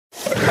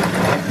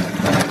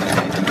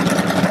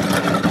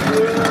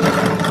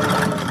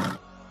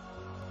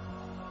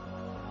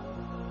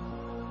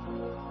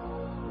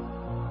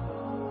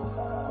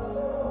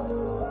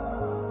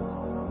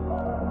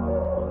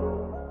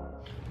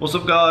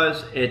What's up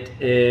guys, it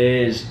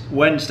is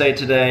Wednesday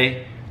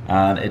today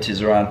and it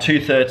is around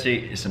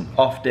 2:30. It's an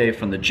off day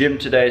from the gym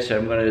today, so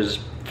I'm going to just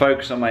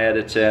focus on my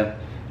editing,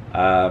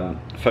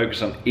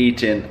 focus on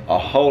eating a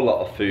whole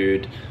lot of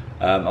food.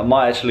 I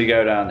might actually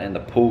go down in the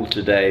pool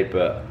today,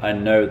 but I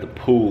know the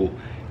pool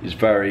is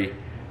very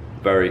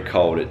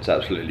cold. It's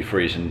absolutely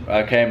freezing.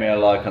 I came here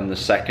like on the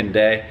second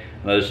day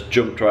and I just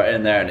jumped right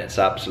in there and it's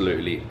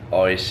absolutely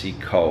icy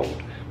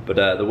cold. But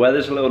the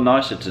weather's a little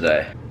nicer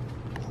today.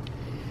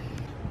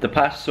 The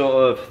past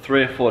sort of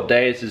 3 or 4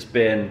 days has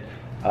been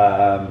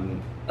a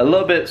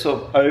little bit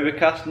sort of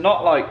overcast,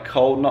 not like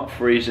cold, not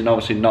freezing,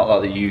 obviously not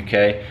like the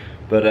UK,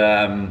 but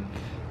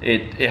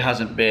it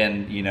hasn't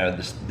been, you know,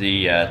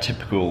 the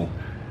typical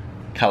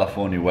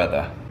California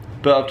weather.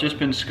 But I've just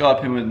been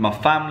Skyping with my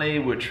family,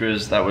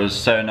 that was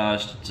so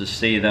nice to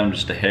see them,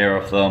 just to hear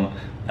of them.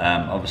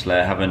 Obviously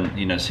I haven't,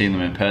 you know, seen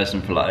them in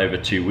person for like over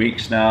 2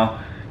 weeks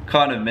now.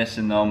 Kind of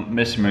missing them,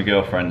 missing my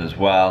girlfriend as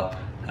well.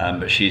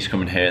 But she's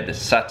coming here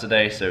this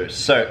Saturday, so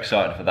so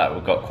excited for that.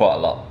 We've got quite a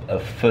lot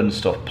of fun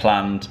stuff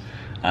planned,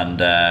 and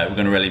we're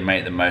going to really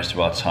make the most of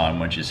our time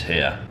when she's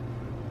here.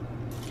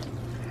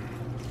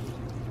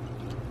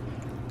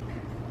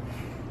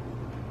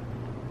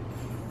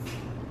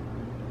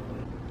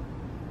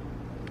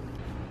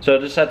 So I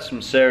just had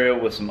some cereal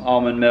with some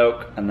almond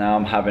milk, and now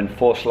I'm having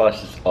 4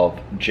 slices of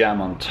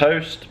jam on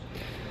toast.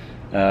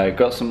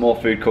 Got some more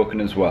food cooking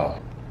as well.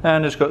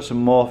 And just got some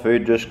more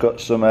food, just got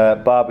some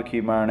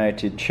barbecue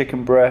marinated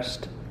chicken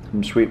breast,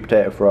 some sweet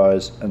potato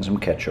fries and some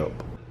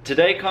ketchup.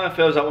 Today kind of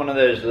feels like one of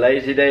those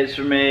lazy days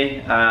for me.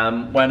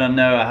 When I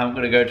know I haven't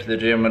got to go to the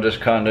gym, I just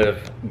kind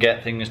of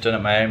get things done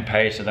at my own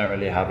pace. I don't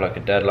really have like a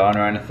deadline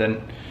or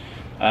anything.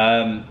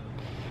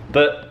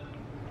 But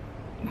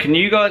can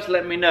you guys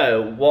let me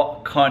know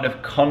what kind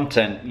of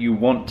content you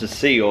want to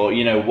see, or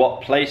you know,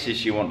 what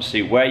places you want to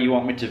see, where you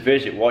want me to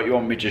visit, what you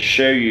want me to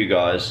show you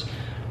guys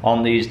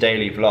on these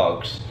daily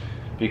vlogs,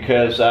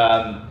 because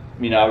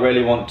you know, I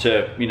really want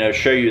to, you know,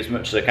 show you as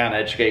much as I can,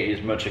 educate you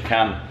as much as I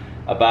can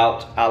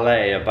about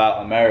LA,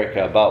 about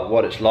America, about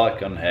what it's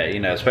like on here.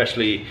 You know,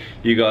 especially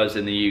you guys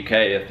in the UK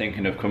are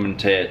thinking of coming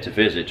here to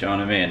visit, you know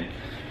what I mean?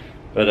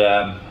 But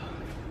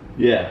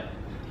yeah,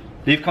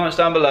 leave comments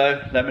down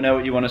below, let me know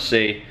what you want to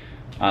see,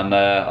 and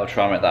I'll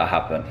try and make that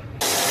happen.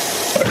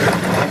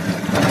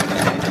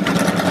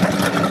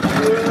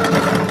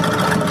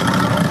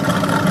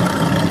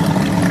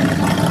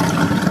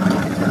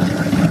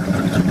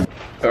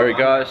 Alright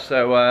guys,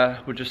 so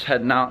we're just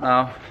heading out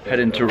now,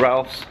 heading to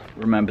Ralph's.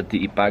 Remembered to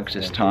eat bags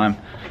this time.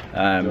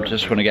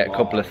 Just want to get a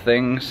couple of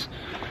things,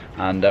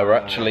 and we're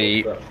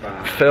actually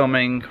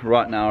filming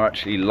right now, we're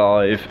actually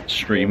live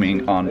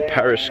streaming on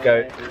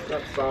Periscope.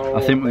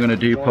 I think we're going to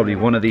do probably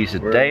one of these a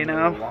day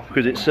now,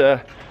 because it's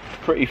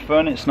pretty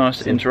fun. It's nice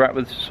to interact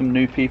with some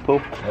new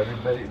people.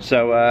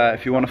 So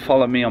if you want to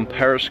follow me on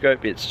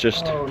Periscope, it's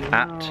just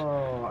at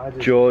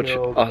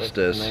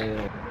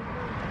GeorgeAusterberry.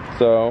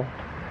 So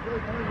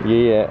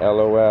yeah,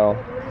 LOL.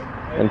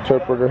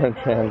 Interpreter and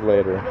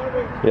translator.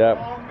 Yep.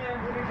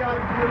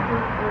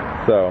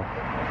 So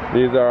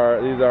these are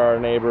our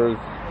neighbors.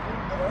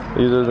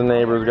 These are the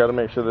neighbors. Got to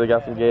make sure they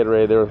got some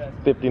Gatorade. They're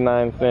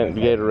 59-cent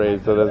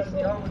Gatorade, so that's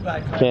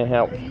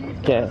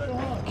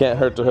can't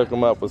hurt to hook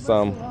them up with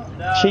some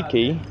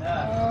cheeky.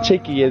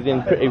 Cheeky as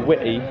in pretty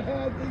witty.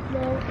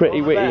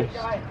 Pretty witty.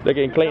 They're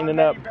getting cleaning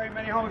up.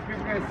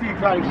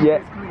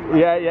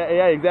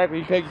 Yeah,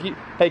 exactly.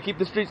 Hey, keep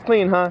the streets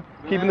clean, huh?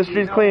 Keeping the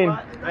streets clean.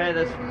 Hey,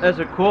 there's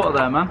a quarter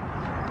there, man.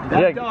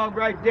 That dog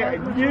right there,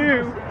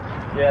 you.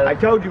 Yeah, I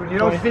told you, when you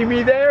don't see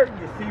me there,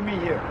 you see me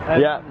here.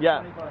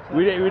 Yeah.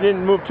 We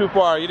didn't move too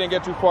far. You didn't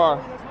get too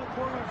far.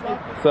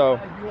 So,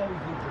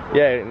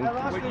 yeah.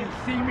 When you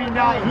see me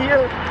not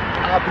here,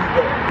 I'll be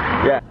there.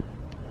 Yeah.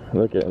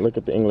 Look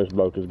at the English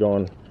bloke is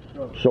going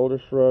shoulder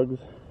shrugs.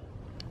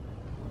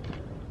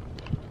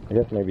 I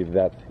guess maybe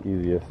that's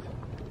easiest.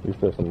 At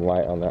least there's some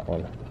light on that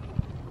one.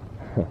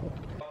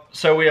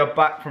 So we are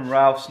back from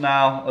Ralph's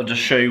now. I'll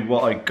just show you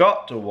what I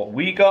got, or what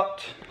we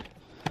got.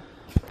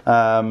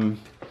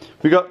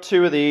 We got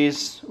 2 of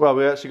these. Well,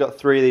 we actually got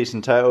 3 of these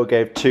in total.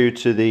 Gave 2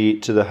 to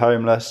the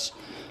homeless.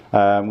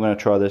 I'm going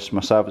to try this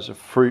myself. It's a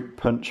fruit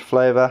punch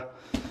flavour.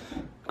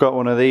 Got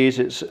one of these.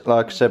 It's,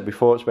 like I said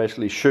before, it's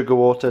basically sugar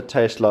water.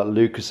 Tastes like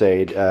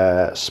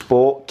Lucasade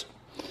Sport.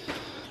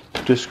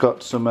 Just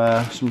got some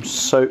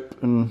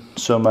soap and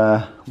some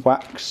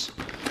wax.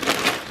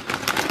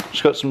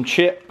 Just got some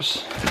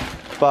chips.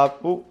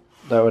 Oh,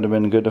 that would have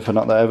been good if I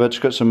knocked that over.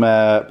 Just got some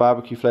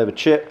barbecue flavoured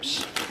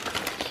chips.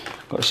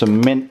 Got some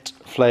mint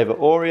flavour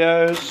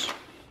Oreos.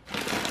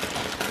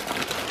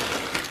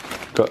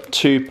 Got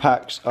 2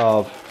 packs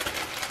of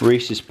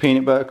Reese's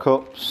peanut butter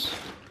cups.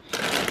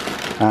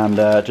 And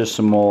just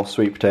some more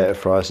sweet potato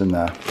fries in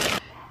there.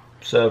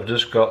 So I've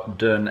just got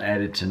done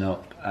editing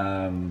up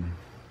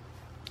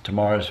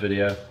tomorrow's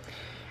video.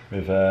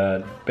 We've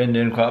been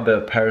doing quite a bit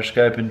of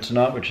periscoping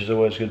tonight, which is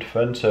always good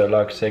fun. So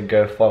like I said,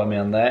 go follow me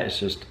on there. It's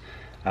just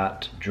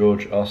at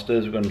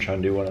GeorgeAusterberry. We're going to try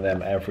and do one of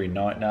them every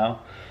night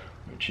now,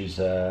 which is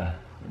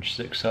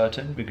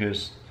exciting,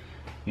 because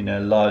You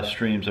know, live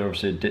streams are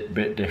obviously a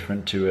bit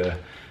different to a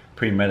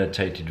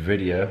premeditated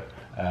video.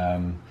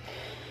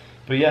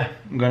 But yeah,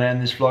 I'm going to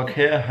end this vlog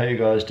here. Hope you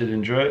guys did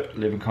enjoy it.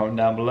 Leave a comment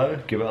down below,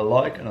 give it a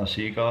like, and I'll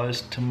see you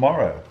guys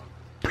tomorrow.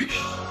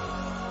 Peace.